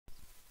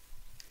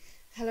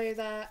Hello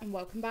there and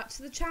welcome back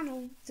to the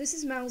channel. This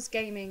is Mel's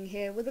Gaming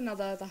here with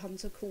another The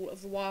Hunter Call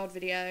of the Wild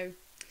video.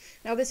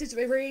 Now this is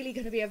really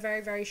going to be a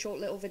very short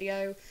little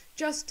video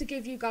just to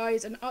give you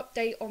guys an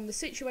update on the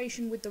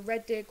situation with the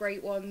Red Deer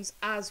Great Ones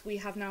as we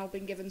have now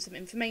been given some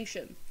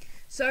information.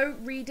 So,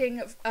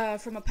 reading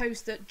from a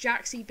post that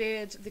Jaxie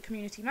Beard, the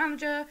community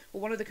manager,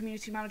 or one of the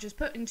community managers,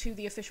 put into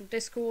the official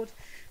Discord.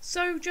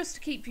 So, just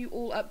to keep you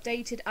all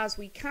updated as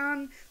we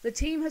can, the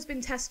team has been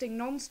testing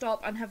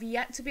non-stop and have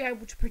yet to be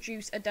able to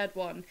produce a dead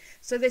one.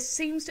 So this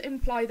seems to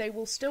imply they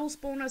will still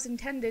spawn as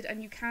intended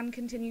and you can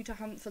continue to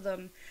hunt for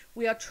them.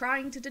 We are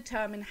trying to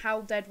determine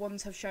how dead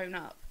ones have shown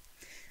up.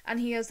 And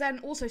he has then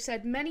also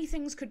said many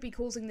things could be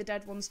causing the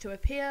dead ones to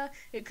appear.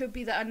 It could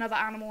be that another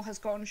animal has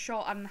gotten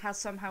shot and has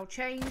somehow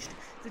changed.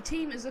 The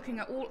team is looking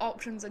at all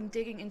options and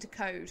digging into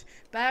code.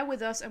 Bear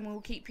with us and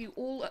we'll keep you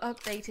all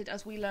updated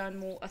as we learn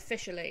more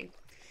officially.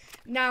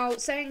 Now,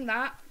 saying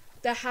that,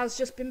 there has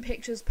just been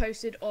pictures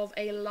posted of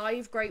a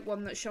live great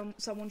one that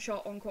someone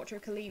shot on Quattro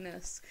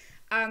Colinas.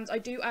 And I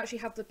do actually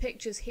have the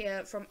pictures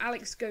here from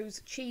Alex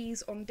Goes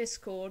Cheese on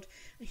Discord.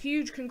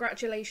 Huge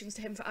congratulations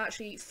to him for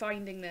actually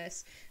finding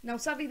this. Now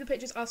sadly the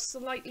pictures are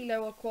slightly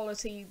lower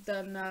quality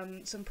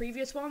than some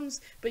previous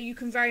ones, but you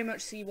can very much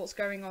see what's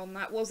going on.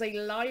 That was a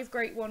live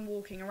great one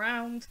walking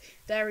around.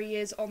 There he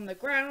is on the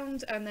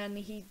ground, and then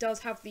he does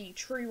have the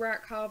tree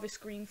rack harvest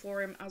screen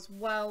for him as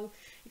well.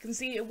 You can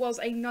see it was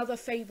another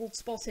fabled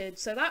spotted,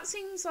 so that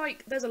seems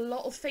like there's a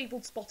lot of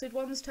fabled spotted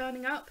ones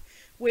turning up,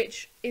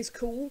 which is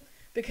cool,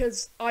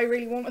 because I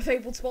really want a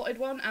fabled spotted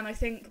one and I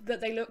think that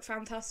they look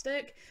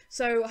fantastic.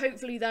 So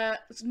hopefully they're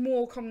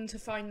more common to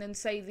find than,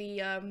 say,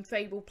 the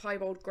fabled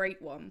piebald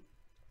great one.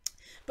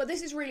 But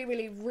this is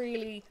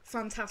really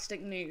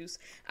fantastic news.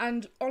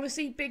 And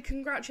honestly, big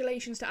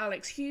congratulations to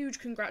Alex. Huge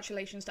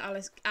congratulations to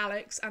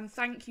Alex. And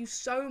thank you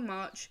so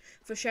much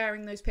for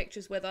sharing those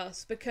pictures with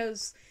us,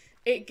 because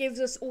it gives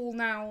us all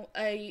now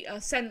a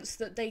sense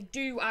that they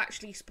do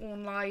actually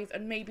spawn live,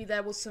 and maybe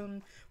there was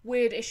some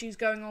weird issues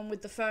going on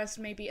with the first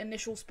maybe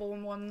initial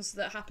spawn ones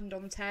that happened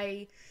on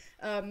Tay,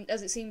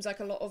 as it seems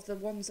like a lot of the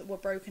ones that were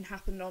broken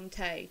happened on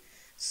Tay.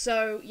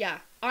 So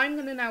yeah, I'm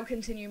going to now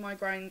continue my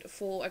grind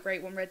for a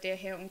Great One Red Deer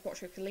here on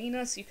Quattro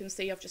Colinas. You can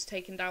see I've just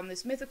taken down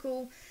this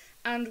mythical,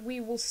 and we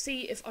will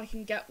see if I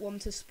can get one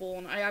to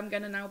spawn. I am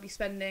going to now be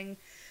spending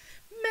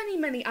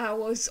many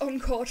hours on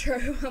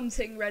Quattro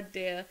hunting Red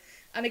Deer.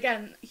 And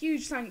again,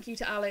 huge thank you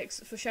to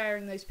Alex for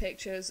sharing those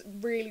pictures.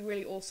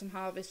 Really awesome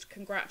harvest.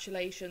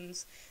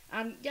 Congratulations.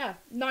 And yeah,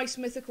 nice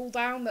mythical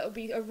down. That'll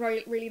be a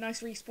really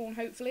nice respawn,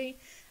 hopefully.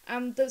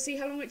 And let's see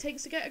how long it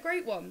takes to get a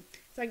great one.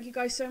 Thank you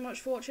guys so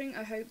much for watching.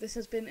 I hope this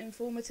has been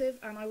informative,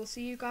 and I will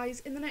see you guys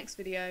in the next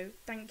video.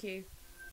 Thank you.